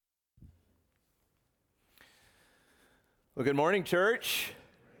Well, good morning, church.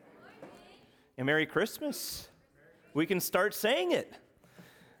 And Merry Christmas. We can start saying it.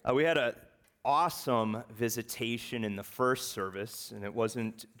 We had an awesome visitation in the first service, and it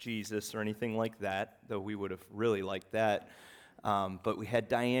wasn't Jesus or anything like that, though we would have really liked that. But we had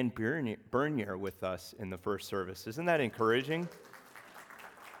Diane Bernier with us in the first service. Isn't that encouraging?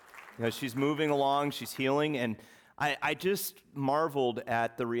 You know, she's moving along, she's healing, and I just marveled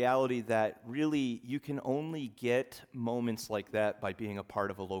at the reality that really you can only get moments like that by being a part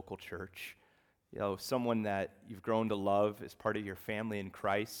of a local church. You know, someone that you've grown to love as part of your family in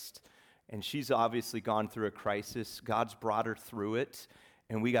Christ, and she's obviously gone through a crisis. God's brought her through it,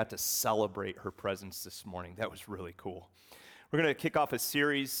 and we got to celebrate her presence this morning. That was really cool. We're going to kick off a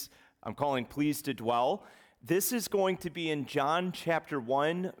series I'm calling Pleased to Dwell. This is going to be in John chapter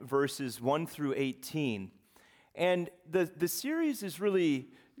 1, verses 1 through 18. And the series is really,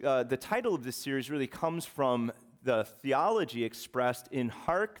 the title of this series really comes from the theology expressed in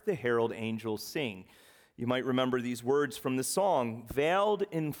Hark the Herald Angels Sing. You might remember these words from the song, "Veiled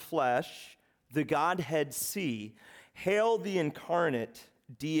in flesh, the Godhead see, hail the incarnate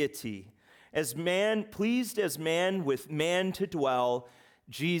deity. As man, pleased as man with man to dwell,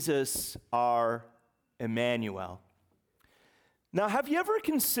 Jesus our Emmanuel." Now, have you ever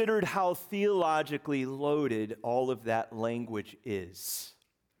considered how theologically loaded all of that language is?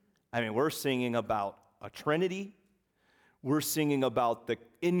 I mean, we're singing about a Trinity. We're singing about the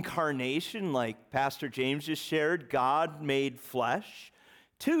incarnation, like Pastor James just shared, God made flesh.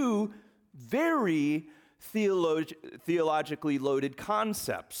 Two very theologically loaded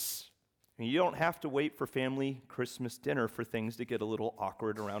concepts. And you don't have to wait for family Christmas dinner for things to get a little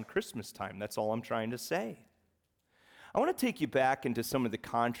awkward around Christmas time. That's all I'm trying to say. I want to take you back into some of the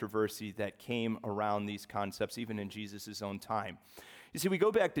controversy that came around these concepts, even in Jesus' own time. You see, we go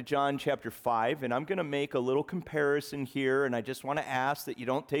back to John chapter 5, and I'm going to make a little comparison here, and I just want to ask that you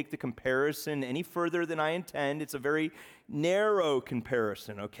don't take the comparison any further than I intend. It's a very narrow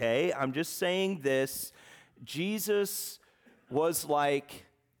comparison, okay? I'm just saying this. Jesus was like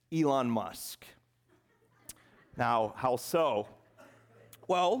Elon Musk. Now, how so?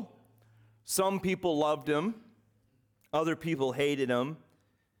 Well, some people loved him. Other people hated him.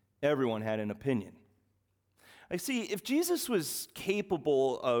 Everyone had an opinion. I see, if Jesus was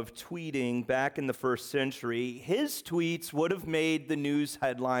capable of tweeting back in the first century, his tweets would have made the news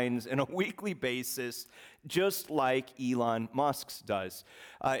headlines on a weekly basis, just like Elon Musk's does.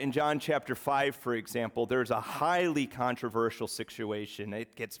 In John chapter 5, for example, there's a highly controversial situation.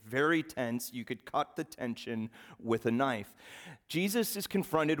 It gets very tense. You could cut the tension with a knife. Jesus is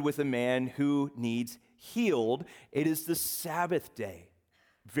confronted with a man who needs healed. It is the Sabbath day.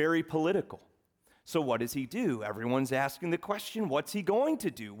 Very political. So what does he do? Everyone's asking the question, what's he going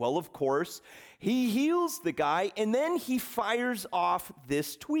to do? Well, of course, he heals the guy, and then he fires off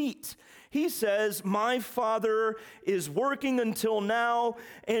this tweet. He says, "My Father is working until now,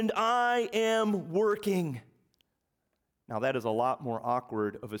 and I am working." Now, that is a lot more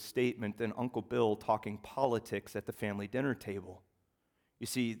awkward of a statement than Uncle Bill talking politics at the family dinner table. You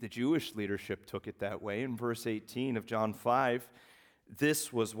see, the Jewish leadership took it that way. In verse 18 of John 5,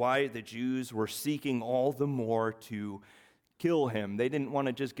 this was why the Jews were seeking all the more to kill him. They didn't want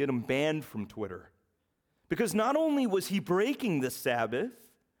to just get him banned from Twitter. Because not only was he breaking the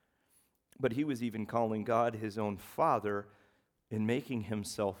Sabbath, but he was even calling God his own Father and making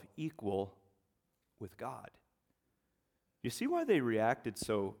himself equal with God. You see why they reacted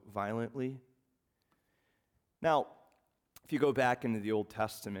so violently? Now, if you go back into the Old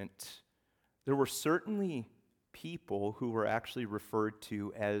Testament, there were certainly people who were actually referred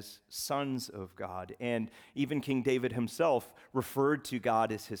to as sons of God. And even King David himself referred to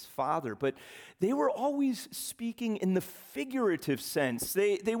God as his father. But they were always speaking in the figurative sense.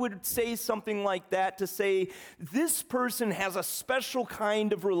 They would say something like that to say, this person has a special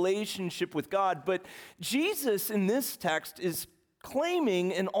kind of relationship with God. But Jesus in this text is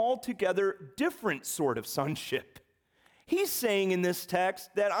claiming an altogether different sort of sonship. He's saying in this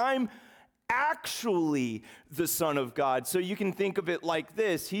text that I'm actually the Son of God. So you can think of it like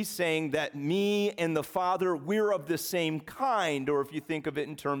this. He's saying that me and the Father, we're of the same kind, or if you think of it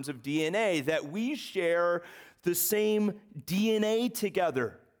in terms of DNA, that we share the same DNA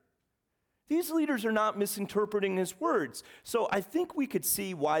together. These leaders are not misinterpreting his words. So I think we could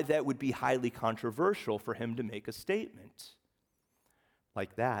see why that would be highly controversial for him to make a statement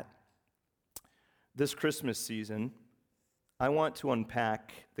like that. This Christmas season, I want to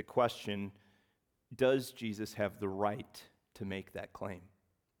unpack the question, does Jesus have the right to make that claim?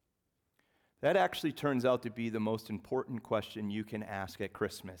 That actually turns out to be the most important question you can ask at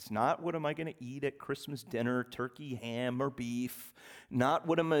Christmas. Not what am I going to eat at Christmas dinner, turkey, ham, or beef. Not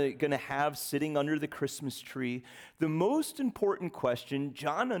what am I going to have sitting under the Christmas tree. The most important question,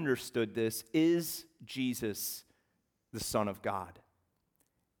 John understood this, is Jesus the Son of God?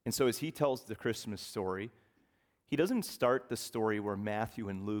 And so as he tells the Christmas story, he doesn't start the story where Matthew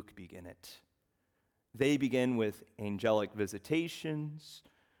and Luke begin it. They begin with angelic visitations,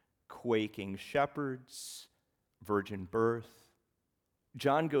 quaking shepherds, virgin birth.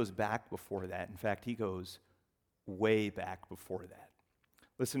 John goes back before that. In fact, he goes way back before that.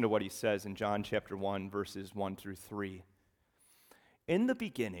 Listen to what he says in John chapter 1, verses 1 through 3. In the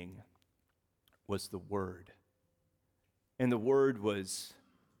beginning was the Word, and the Word was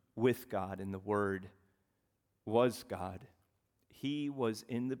with God, and the Word was God. He was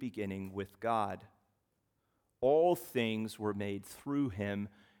in the beginning with God. All things were made through him,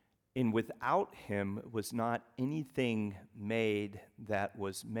 and without him was not anything made that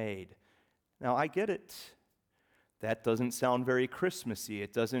was made. Now, I get it. That doesn't sound very Christmassy.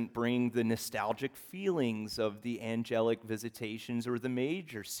 It doesn't bring the nostalgic feelings of the angelic visitations or the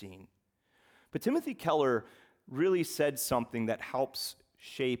manger scene. But Timothy Keller really said something that helps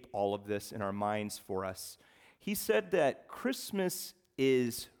shape all of this in our minds for us. He said that Christmas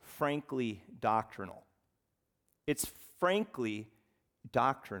is frankly doctrinal. It's frankly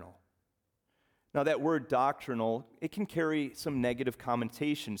doctrinal. Now, that word doctrinal, it can carry some negative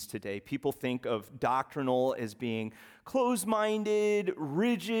connotations today. People think of doctrinal as being closed-minded,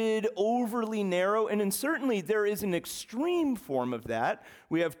 rigid, overly narrow, and then certainly there is an extreme form of that.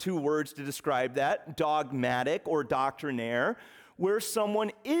 We have two words to describe that, dogmatic or doctrinaire, where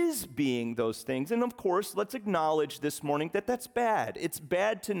someone is being those things. And of course, let's acknowledge this morning that that's bad. It's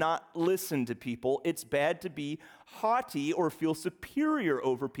bad to not listen to people. It's bad to be haughty or feel superior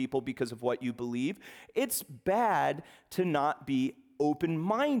over people because of what you believe. It's bad to not be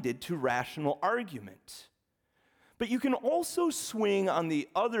open-minded to rational argument. But you can also swing on the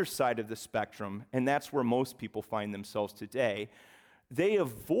other side of the spectrum, and that's where most people find themselves today. They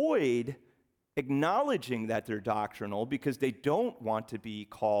avoid acknowledging that they're doctrinal because they don't want to be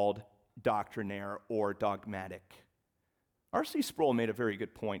called doctrinaire or dogmatic. R.C. Sproul made a very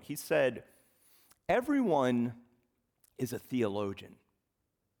good point. He said, everyone is a theologian.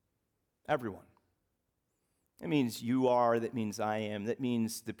 Everyone. That means you are, that means I am, that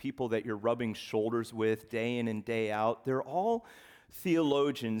means the people that you're rubbing shoulders with day in and day out, they're all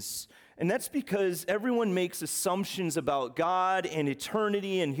theologians. And that's because everyone makes assumptions about God and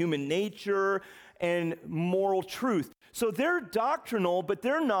eternity and human nature and moral truth. So they're doctrinal, but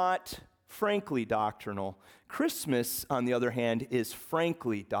they're not frankly doctrinal. Christmas, on the other hand, is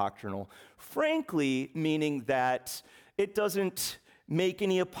frankly doctrinal. Frankly, meaning that it doesn't make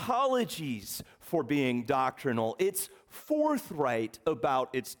any apologies for being doctrinal. It's forthright about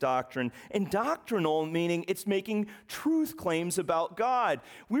its doctrine. And doctrinal meaning it's making truth claims about God.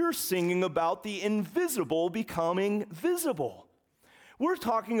 We're singing about the invisible becoming visible. We're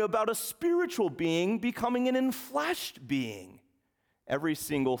talking about a spiritual being becoming an enfleshed being. Every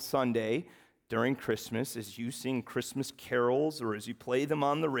single Sunday during Christmas, as you sing Christmas carols or as you play them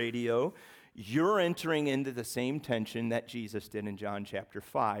on the radio, you're entering into the same tension that Jesus did in John chapter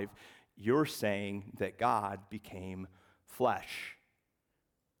 5. You're saying that God became flesh.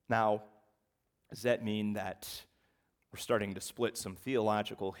 Now, does that mean that we're starting to split some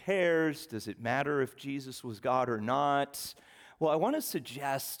theological hairs? Does it matter if Jesus was God or not? Well, I want to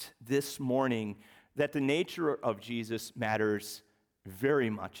suggest this morning that the nature of Jesus matters very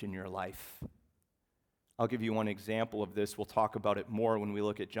much in your life. I'll give you one example of this. We'll talk about it more when we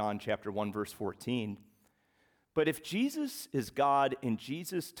look at John chapter 1, verse 14. But if Jesus is God and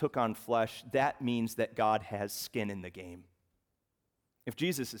Jesus took on flesh, that means that God has skin in the game. If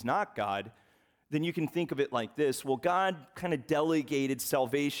Jesus is not God, then you can think of it like this. Well, God kind of delegated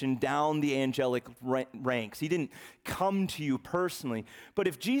salvation down the angelic ranks. He didn't come to you personally. But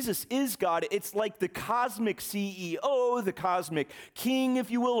if Jesus is God, it's like the cosmic CEO, the cosmic king, if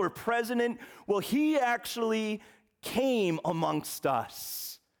you will, or president. Well, he actually came amongst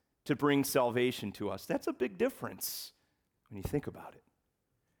us to bring salvation to us. That's a big difference when you think about it.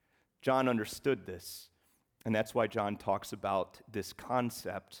 John understood this, and that's why John talks about this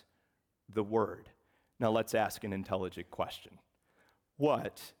concept, the Word. Now let's ask an intelligent question.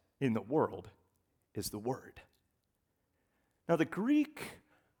 What in the world is the Word? Now the Greek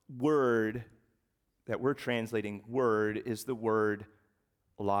word that we're translating word is the word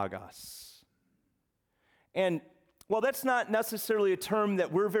logos. And Well, that's not necessarily a term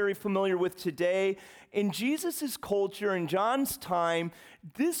that we're very familiar with today. In Jesus' culture, in John's time,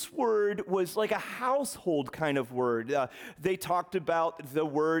 this word was like a household kind of word. They talked about the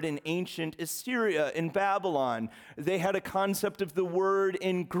word in ancient Assyria, in Babylon. They had a concept of the word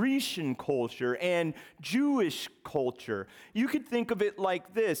in Grecian culture and Jewish culture. You could think of it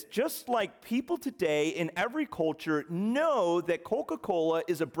like this. Just like people today in every culture know that Coca-Cola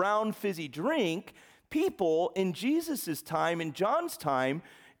is a brown fizzy drink, people in Jesus' time, in John's time,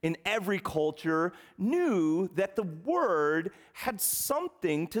 in every culture, knew that the Word had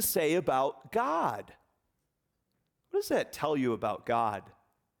something to say about God. What does that tell you about God?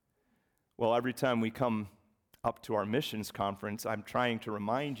 Well, every time we come up to our missions conference, I'm trying to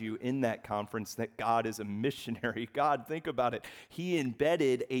remind you in that conference that God is a missionary God. Think about it. He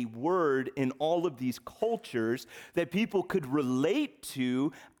embedded a word in all of these cultures that people could relate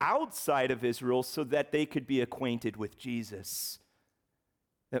to outside of Israel so that they could be acquainted with Jesus.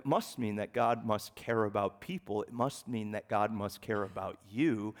 That must mean that God must care about people. It must mean that God must care about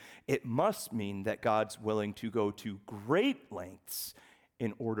you. It must mean that God's willing to go to great lengths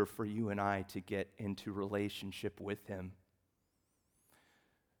in order for you and I to get into relationship with him.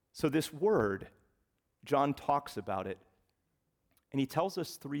 So this word, John talks about it, and he tells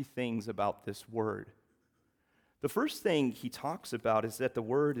us three things about this word. The first thing he talks about is that the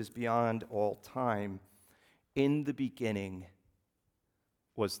word is beyond all time. In the beginning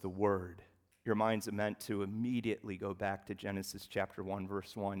was the word. Your minds are meant to immediately go back to Genesis chapter 1,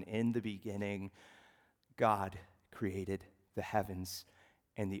 verse 1. In the beginning, God created the heavens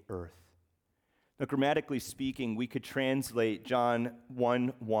and the earth. Now, grammatically speaking, we could translate John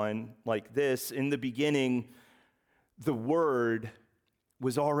 1:1 like this. In the beginning, the Word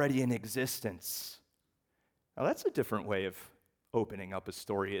was already in existence. Now, that's a different way of opening up a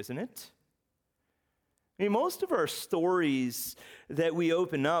story, isn't it? I mean, most of our stories that we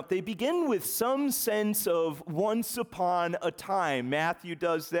open up, they begin with some sense of once upon a time. Matthew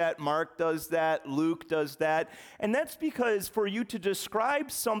does that, Mark does that, Luke does that. And that's because for you to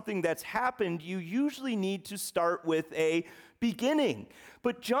describe something that's happened, you usually need to start with a beginning.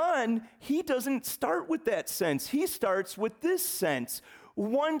 But John, he doesn't start with that sense. He starts with this sense.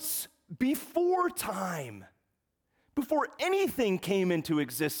 Once before time, before anything came into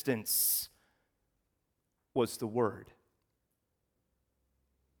existence, was the Word.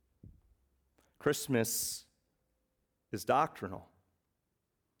 Christmas is doctrinal.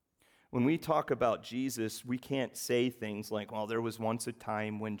 When we talk about Jesus, we can't say things like, well, there was once a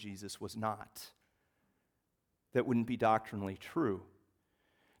time when Jesus was not. That wouldn't be doctrinally true.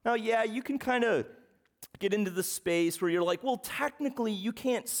 Now, yeah, you can kind of get into the space where you're like, well, technically you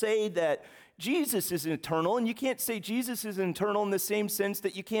can't say that Jesus is eternal, and you can't say Jesus is eternal in the same sense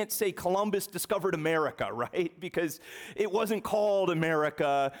that you can't say Columbus discovered America, right? Because it wasn't called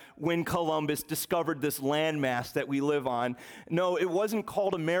America when Columbus discovered this landmass that we live on. No, it wasn't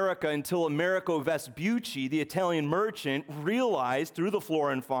called America until Amerigo Vespucci, the Italian merchant, realized through the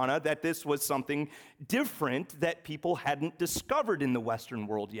flora and fauna that this was something different that people hadn't discovered in the Western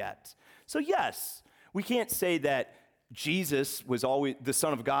world yet. So yes, we can't say that Jesus was always, the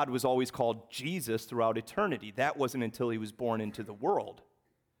Son of God was always called Jesus throughout eternity. That wasn't until he was born into the world.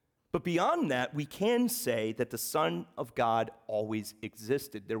 But beyond that, we can say that the Son of God always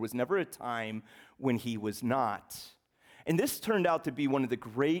existed. There was never a time when he was not. And this turned out to be one of the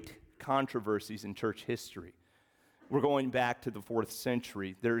great controversies in church history. We're going back to the 4th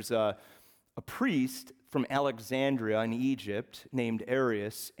century. There's a priest from Alexandria in Egypt named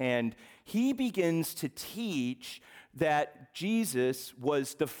Arius, and he begins to teach that Jesus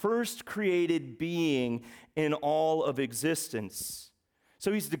was the first created being in all of existence.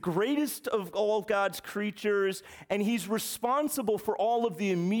 So he's the greatest of all of God's creatures, and he's responsible for all of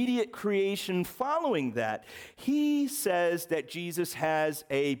the immediate creation following that. He says that Jesus has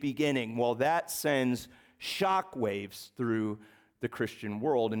a beginning. Well, that sends shockwaves through the Christian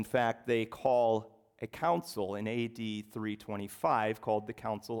world. In fact, they call a council in AD 325 called the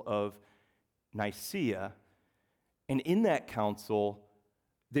Council of Nicaea. And in that council,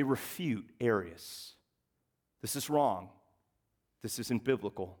 they refute Arius. This is wrong. This isn't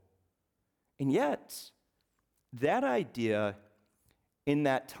biblical. And yet, that idea in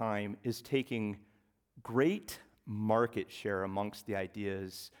that time is taking great market share amongst the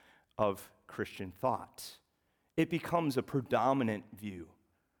ideas of Christian thought. It becomes a predominant view.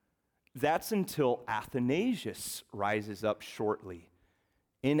 That's until Athanasius rises up shortly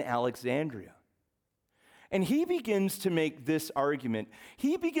in Alexandria. And he begins to make this argument.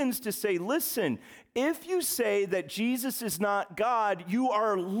 He begins to say, listen, if you say that Jesus is not God, you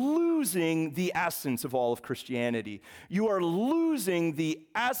are losing the essence of all of Christianity. You are losing the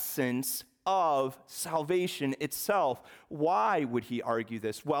essence of salvation itself. Why would he argue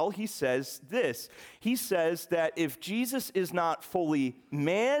this? Well, he says this. He says that if Jesus is not fully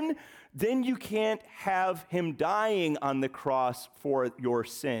man, then you can't have him dying on the cross for your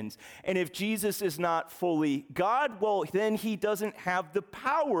sins. And if Jesus is not fully God, well, then he doesn't have the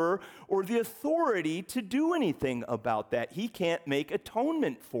power or the authority to do anything about that. He can't make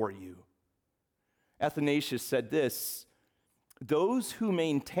atonement for you. Athanasius said this: those who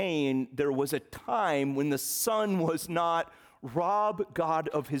maintain there was a time when the Son was not rob God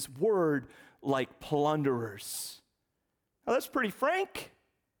of his word like plunderers. Now that's pretty frank.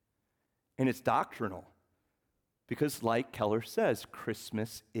 And it's doctrinal. Because like Keller says,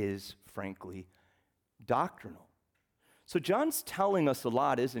 Christmas is frankly doctrinal. So John's telling us a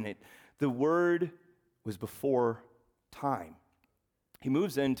lot, isn't it? The Word was before time. He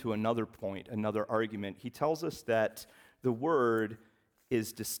moves into another point, another argument. He tells us that the Word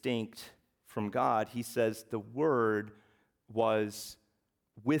is distinct from God. He says the Word was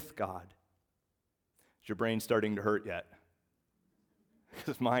with God. Is your brain starting to hurt yet?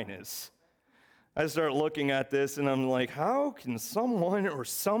 Because mine is. I start looking at this and I'm like, how can someone or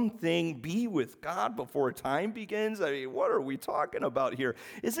something be with God before time begins? I mean, what are we talking about here?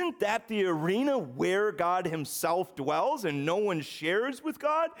 Isn't that the arena where God himself dwells and no one shares with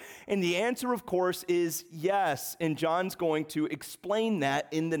God? And the answer, of course, is yes. And John's going to explain that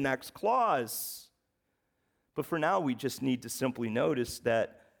in the next clause. But for now, we just need to simply notice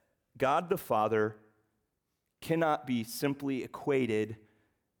that God the Father cannot be simply equated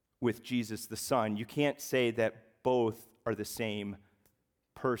with Jesus the Son. You can't say that both are the same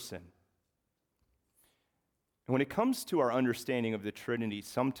person. And when it comes to our understanding of the Trinity,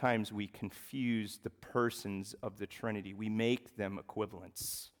 sometimes we confuse the persons of the Trinity. We make them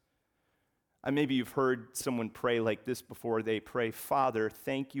equivalents. Maybe you've heard someone pray like this before. They pray, Father,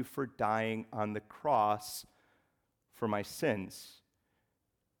 thank you for dying on the cross for my sins.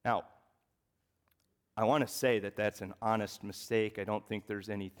 Now, I want to say that that's an honest mistake. I don't think there's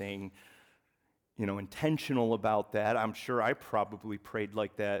anything, intentional about that. I'm sure I probably prayed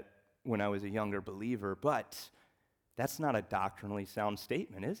like that when I was a younger believer, but that's not a doctrinally sound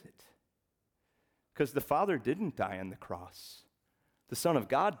statement, is it? Because the Father didn't die on the cross. The Son of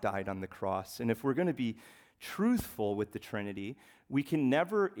God died on the cross. And if we're going to be truthful with the Trinity, we can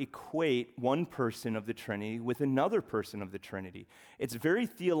never equate one person of the Trinity with another person of the Trinity. It's very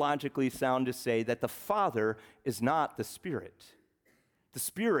theologically sound to say that the Father is not the Spirit. The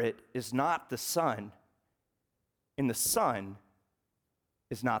Spirit is not the Son, and the Son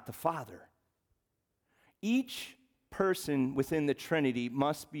is not the Father. Each person within the Trinity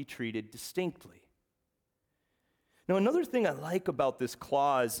must be treated distinctly. Now, another thing I like about this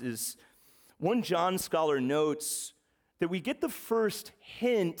clause is one John scholar notes that we get the first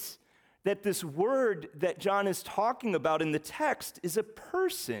hint that this word that John is talking about in the text is a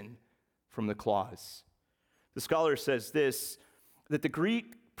person from the clause. The scholar says this, that the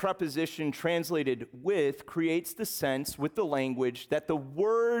Greek preposition translated with creates the sense with the language that the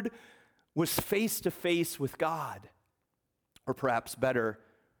Word was face to face with God. Or perhaps better,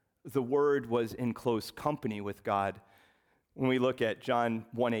 the Word was in close company with God. When we look at John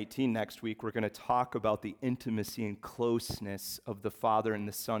 1:18 next week, we're going to talk about the intimacy and closeness of the Father and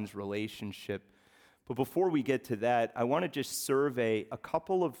the Son's relationship. But before we get to that, I want to just survey a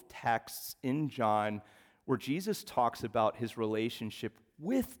couple of texts in John where Jesus talks about his relationship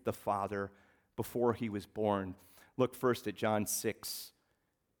with the Father before he was born. Look first at John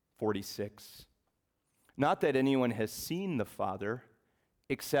 6:46. Not that anyone has seen the Father,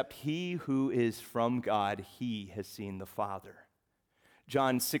 except he who is from God, he has seen the Father.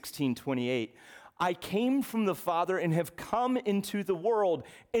 John 16:28. I came from the Father and have come into the world,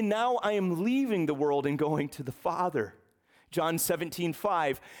 and now I am leaving the world and going to the Father. John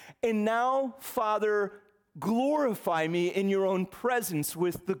 17:5. And now, Father, glorify me in your own presence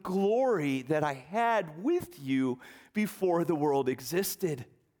with the glory that I had with you before the world existed.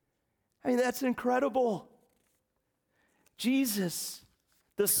 I mean, that's incredible. Jesus,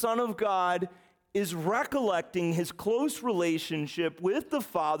 the Son of God, is recollecting his close relationship with the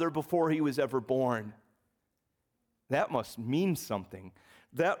Father before he was ever born. That must mean something.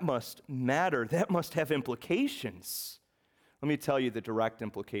 That must matter. That must have implications. Let me tell you the direct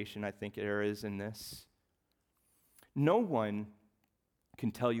implication I think there is in this. No one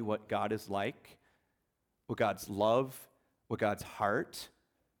can tell you what God is like, what God's love, what God's heart,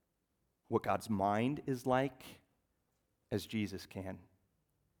 what God's mind is like as Jesus can.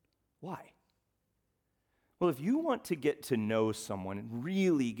 Why? Well, if you want to get to know someone, and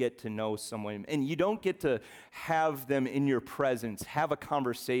really get to know someone, and you don't get to have them in your presence, have a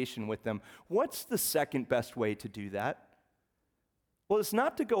conversation with them, what's the second best way to do that? Well, it's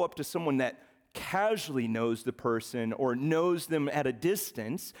not to go up to someone that casually knows the person or knows them at a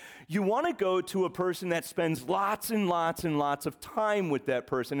distance. You want to go to a person that spends lots and lots and lots of time with that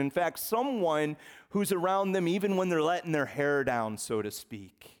person. In fact, someone who's around them even when they're letting their hair down, so to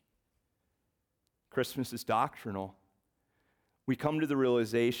speak. Christmas is doctrinal. We come to the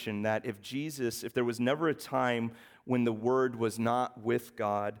realization that if there was never a time when the Word was not with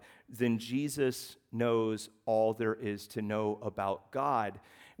God, then Jesus knows all there is to know about God.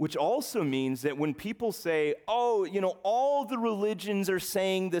 Which also means that when people say, all the religions are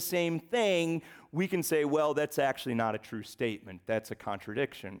saying the same thing, we can say, well, that's actually not a true statement. That's a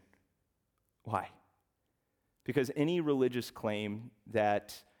contradiction. Why? Because any religious claim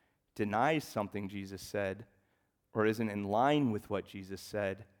that denies something Jesus said or isn't in line with what Jesus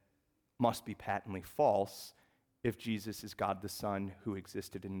said must be patently false if Jesus is God the Son who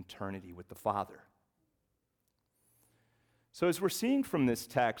existed in eternity with the Father. So as we're seeing from this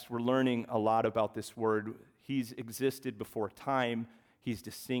text, we're learning a lot about this Word. He's existed before time. He's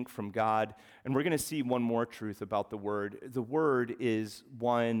distinct from God. And we're going to see one more truth about the Word. The Word is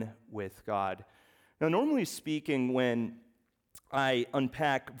one with God. Now, normally speaking, when I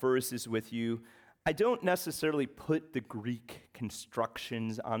unpack verses with you, I don't necessarily put the Greek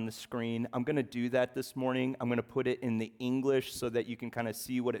constructions on the screen. I'm going to do that this morning. I'm going to put it in the English so that you can kind of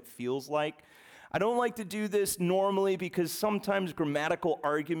see what it feels like. I don't like to do this normally because sometimes grammatical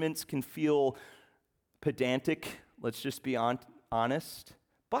arguments can feel pedantic. Let's just be honest.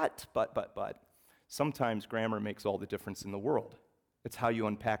 But, sometimes grammar makes all the difference in the world. It's how you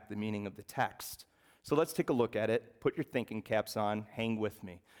unpack the meaning of the text. So let's take a look at it. Put your thinking caps on. Hang with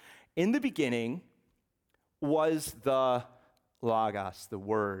me. In the beginning was the Logos, the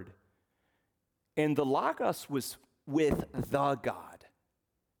Word. And the Logos was with the God.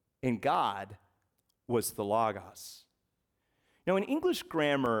 And God was the Logos. Now, in English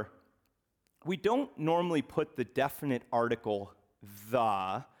grammar, we don't normally put the definite article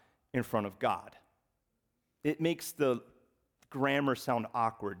the in front of God. It makes the grammar sound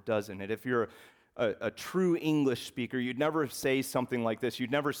awkward, doesn't it? If you're a true English speaker, you'd never say something like this. You'd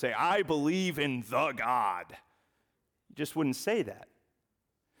never say, I believe in the God. You just wouldn't say that.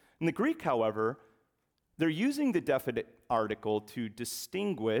 In the Greek, however, they're using the definite article to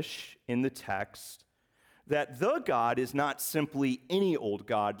distinguish in the text that the God is not simply any old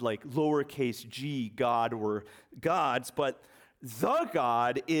God, like lowercase g God or gods, but the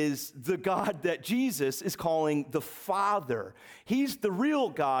God is the God that Jesus is calling the Father. He's the real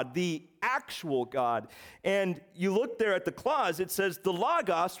God, the actual God. And you look there at the clause, it says the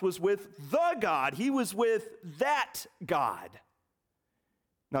Logos was with the God. He was with that God.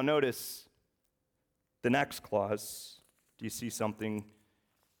 Now notice the next clause. Do you see something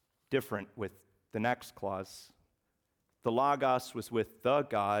different with the next clause? The Logos was with the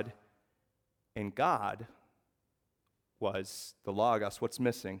God, and God was the Logos. What's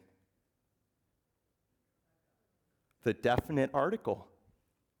missing? The definite article.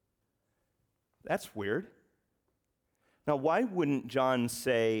 That's weird. Now, why wouldn't John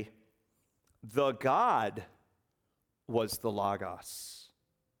say the God was the Logos?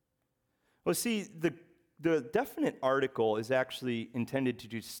 Well, see, the definite article is actually intended to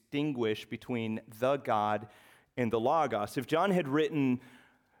distinguish between the God and the Logos. If John had written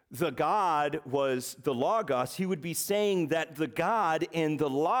the God was the Logos, he would be saying that the God and the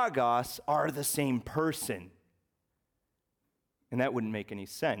Logos are the same person. And that wouldn't make any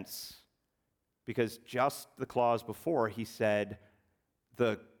sense, because just the clause before, he said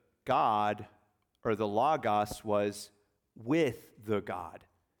the God or the Logos was with the God.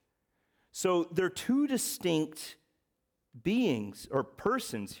 So they're two distinct beings or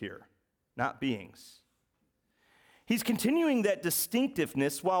persons here, not beings. He's continuing that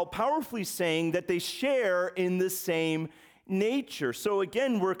distinctiveness while powerfully saying that they share in the same nature. So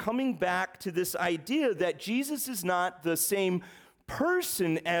again, we're coming back to this idea that Jesus is not the same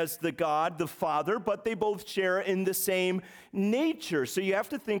person as the God, the Father, but they both share in the same nature. So you have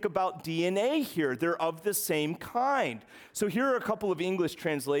to think about DNA here. They're of the same kind. So here are a couple of English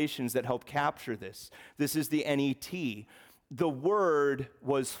translations that help capture this. This is the NET. The Word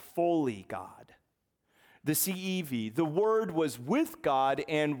was fully God. The CEV, the Word was with God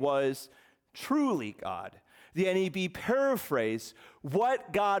and was truly God. The NEB paraphrase,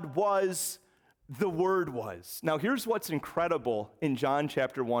 what God was, the Word was. Now, here's what's incredible in John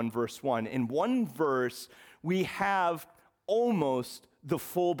chapter 1, verse 1. In one verse, we have almost the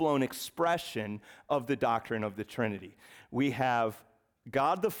full-blown expression of the doctrine of the Trinity. We have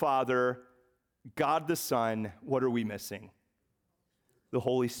God the Father, God the Son. What are we missing? The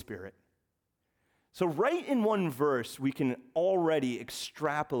Holy Spirit. So right in one verse, we can already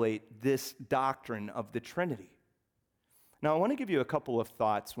extrapolate this doctrine of the Trinity. Now, I want to give you a couple of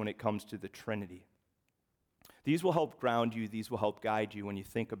thoughts when it comes to the Trinity. These will help ground you. These will help guide you when you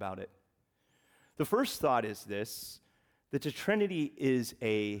think about it. The first thought is this, that the Trinity is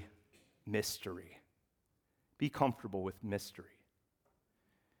a mystery. Be comfortable with mystery.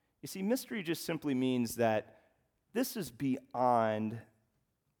 You see, mystery just simply means that this is beyond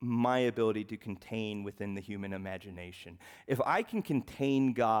my ability to contain within the human imagination. If I can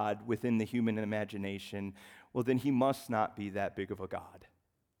contain God within the human imagination, well, then he must not be that big of a God.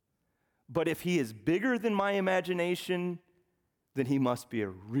 But if he is bigger than my imagination, then he must be a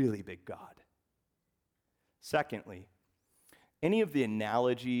really big God. Secondly, any of the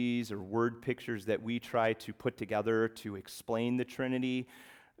analogies or word pictures that we try to put together to explain the Trinity,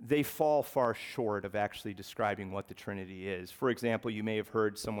 they fall far short of actually describing what the Trinity is. For example, you may have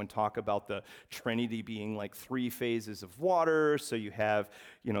heard someone talk about the Trinity being like 3 phases of water. So you have,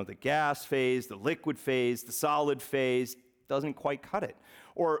 the gas phase, the liquid phase, the solid phase. Doesn't quite cut it.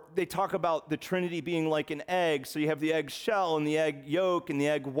 Or they talk about the Trinity being like an egg. So you have the egg shell and the egg yolk and the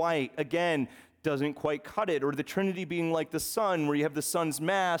egg white. Again, doesn't quite cut it. Or the Trinity being like the sun, where you have the sun's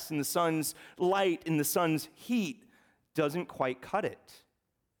mass and the sun's light and the sun's heat. Doesn't quite cut it.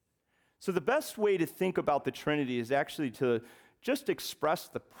 So the best way to think about the Trinity is actually to just express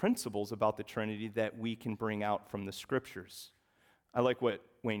the principles about the Trinity that we can bring out from the Scriptures. I like what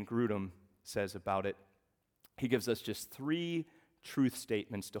Wayne Grudem says about it. He gives us just 3 truth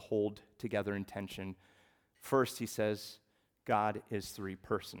statements to hold together in tension. First, he says, God is 3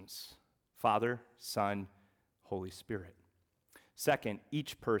 persons: Father, Son, Holy Spirit. Second,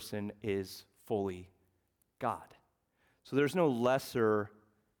 each person is fully God. So there's no lesser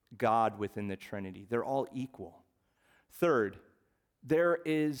God within the Trinity. They're all equal. Third, there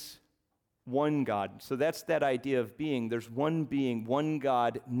is one God. So that's that idea of being. There's one being, one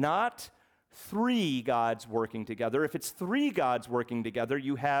God, not 3 gods working together. If it's 3 gods working together,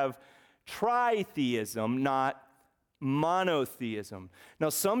 you have tritheism, not monotheism. Now,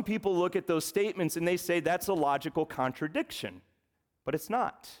 some people look at those statements and they say that's a logical contradiction, but it's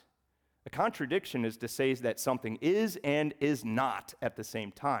not. A contradiction is to say that something is and is not at the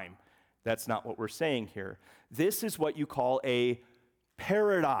same time. That's not what we're saying here. This is what you call a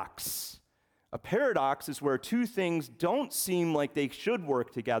paradox. A paradox is where 2 things don't seem like they should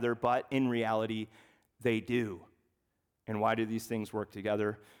work together, but in reality, they do. And why do these things work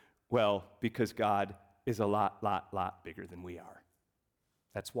together? Well, because God is a lot bigger than we are.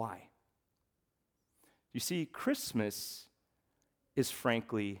 That's why. You see, Christmas is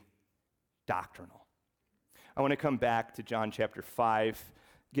frankly doctrinal. I want to come back to John chapter 5,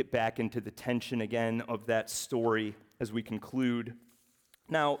 get back into the tension again of that story as we conclude.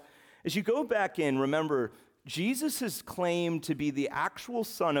 Now, as you go back in, remember, Jesus is claimed to be the actual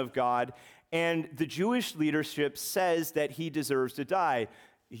Son of God, and the Jewish leadership says that he deserves to die.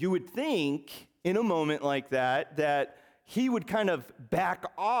 You would think, in a moment like that, that he would kind of back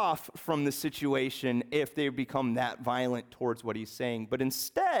off from the situation if they become that violent towards what he's saying. But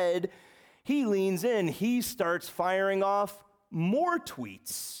instead, he leans in. He starts firing off more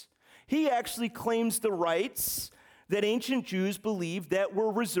tweets. He actually claims the rights that ancient Jews believed that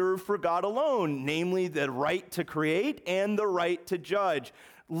were reserved for God alone, namely the right to create and the right to judge.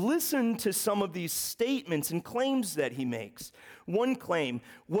 Listen to some of these statements and claims that he makes. One claim,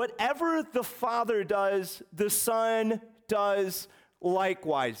 whatever the Father does, the Son does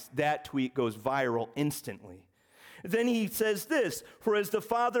likewise. That tweet goes viral instantly. Then he says this, for as the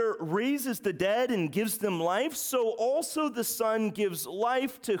Father raises the dead and gives them life, so also the Son gives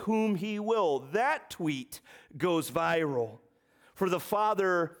life to whom he will. That tweet goes viral. For the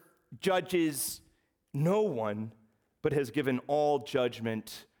Father judges no one, but has given all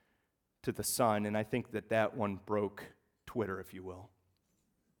judgment to the Son. And I think that one broke Twitter, if you will.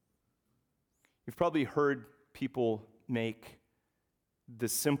 You've probably heard people make the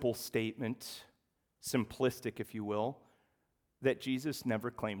simple statement, simplistic, if you will, that Jesus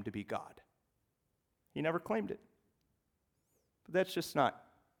never claimed to be God. He never claimed it. But that's just not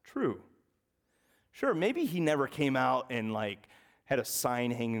true. Sure, maybe he never came out and had a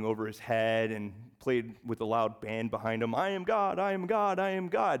sign hanging over his head and played with a loud band behind him, I am God, I am God, I am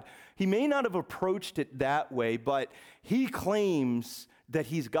God. He may not have approached it that way, but he claims that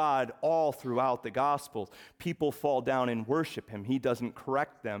he's God all throughout the Gospels. People fall down and worship him. He doesn't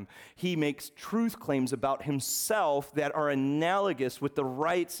correct them. He makes truth claims about himself that are analogous with the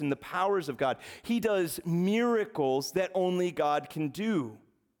rights and the powers of God. He does miracles that only God can do.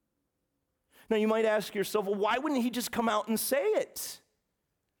 Now, you might ask yourself, well, why wouldn't he just come out and say it?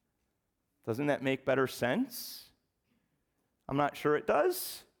 Doesn't that make better sense? I'm not sure it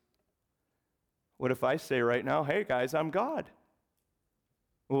does. What if I say right now, hey guys, I'm God?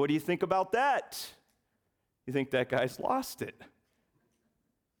 Well, what do you think about that? You think that guy's lost it.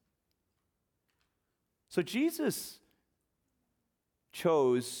 So Jesus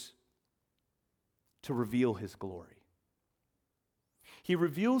chose to reveal his glory. He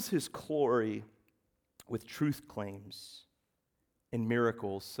reveals his glory with truth claims and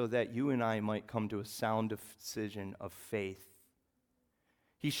miracles so that you and I might come to a sound decision of faith.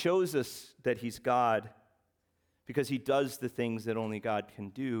 He shows us that he's God because he does the things that only God can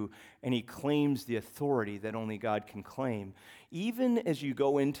do, and he claims the authority that only God can claim. Even as you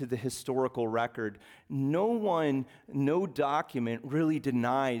go into the historical record, no document really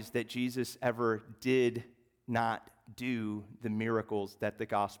denies that Jesus ever did not do the miracles that the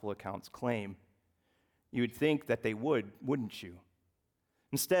gospel accounts claim. You would think that they would, wouldn't you?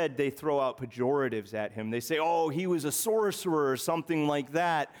 Instead, they throw out pejoratives at him. They say, oh, he was a sorcerer or something like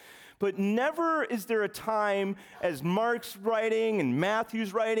that. But never is there a time, as Mark's writing and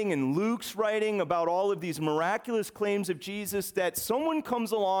Matthew's writing and Luke's writing about all of these miraculous claims of Jesus, that someone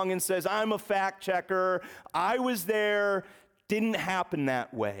comes along and says, I'm a fact checker, I was there, didn't happen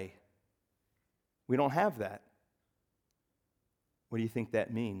that way. We don't have that. What do you think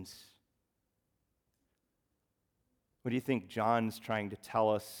that means? What do you think John's trying to tell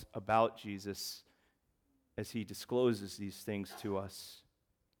us about Jesus as he discloses these things to us?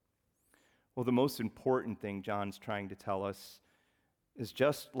 Well, the most important thing John's trying to tell us is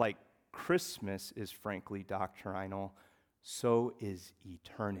just like Christmas is frankly doctrinal, so is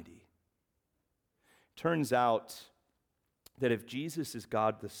eternity. Turns out that if Jesus is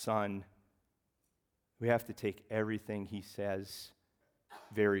God the Son, we have to take everything he says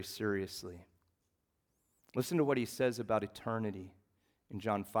very seriously. Listen to what he says about eternity in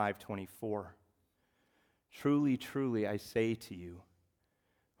John 5:24. Truly, truly, I say to you,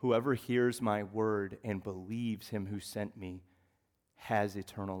 whoever hears my word and believes him who sent me has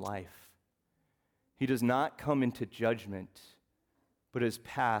eternal life. He does not come into judgment, but is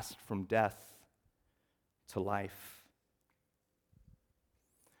passed from death to life.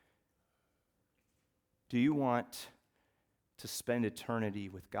 Do you want to spend eternity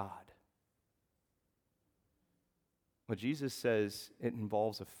with God? Well, Jesus says it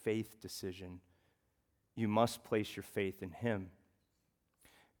involves a faith decision. You must place your faith in him.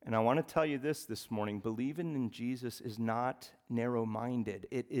 And I want to tell you this morning, believing in Jesus is not narrow-minded.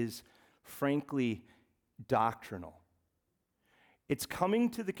 It is frankly doctrinal. It's coming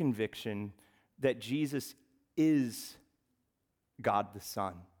to the conviction that Jesus is God the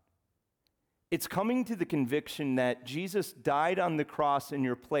Son. It's coming to the conviction that Jesus died on the cross in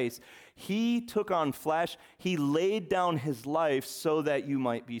your place. He took on flesh. He laid down his life so that you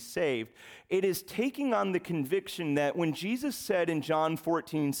might be saved. It is taking on the conviction that when Jesus said in John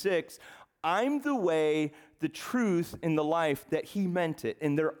 14:6, I'm the way, the truth, and the life, that he meant it.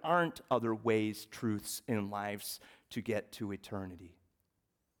 And there aren't other ways, truths, and lives to get to eternity.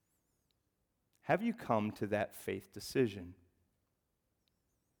 Have you come to that faith decision?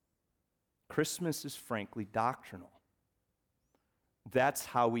 Christmas is frankly doctrinal. That's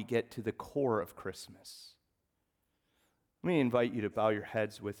how we get to the core of Christmas. Let me invite you to bow your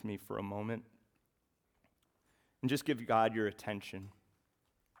heads with me for a moment and just give God your attention.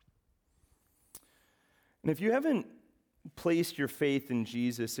 And if you haven't placed your faith in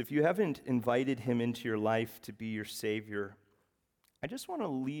Jesus, if you haven't invited him into your life to be your Savior, I just want to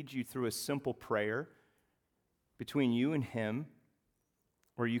lead you through a simple prayer between you and him,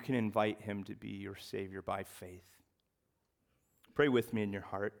 where you can invite him to be your Savior by faith. Pray with me in your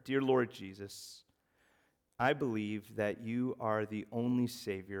heart. Dear Lord Jesus, I believe that you are the only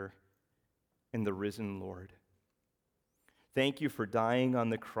Savior and the risen Lord. Thank you for dying on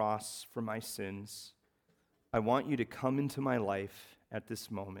the cross for my sins. I want you to come into my life at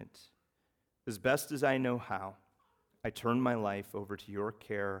this moment. As best as I know how, I turn my life over to your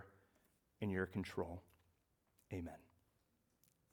care and your control. Amen.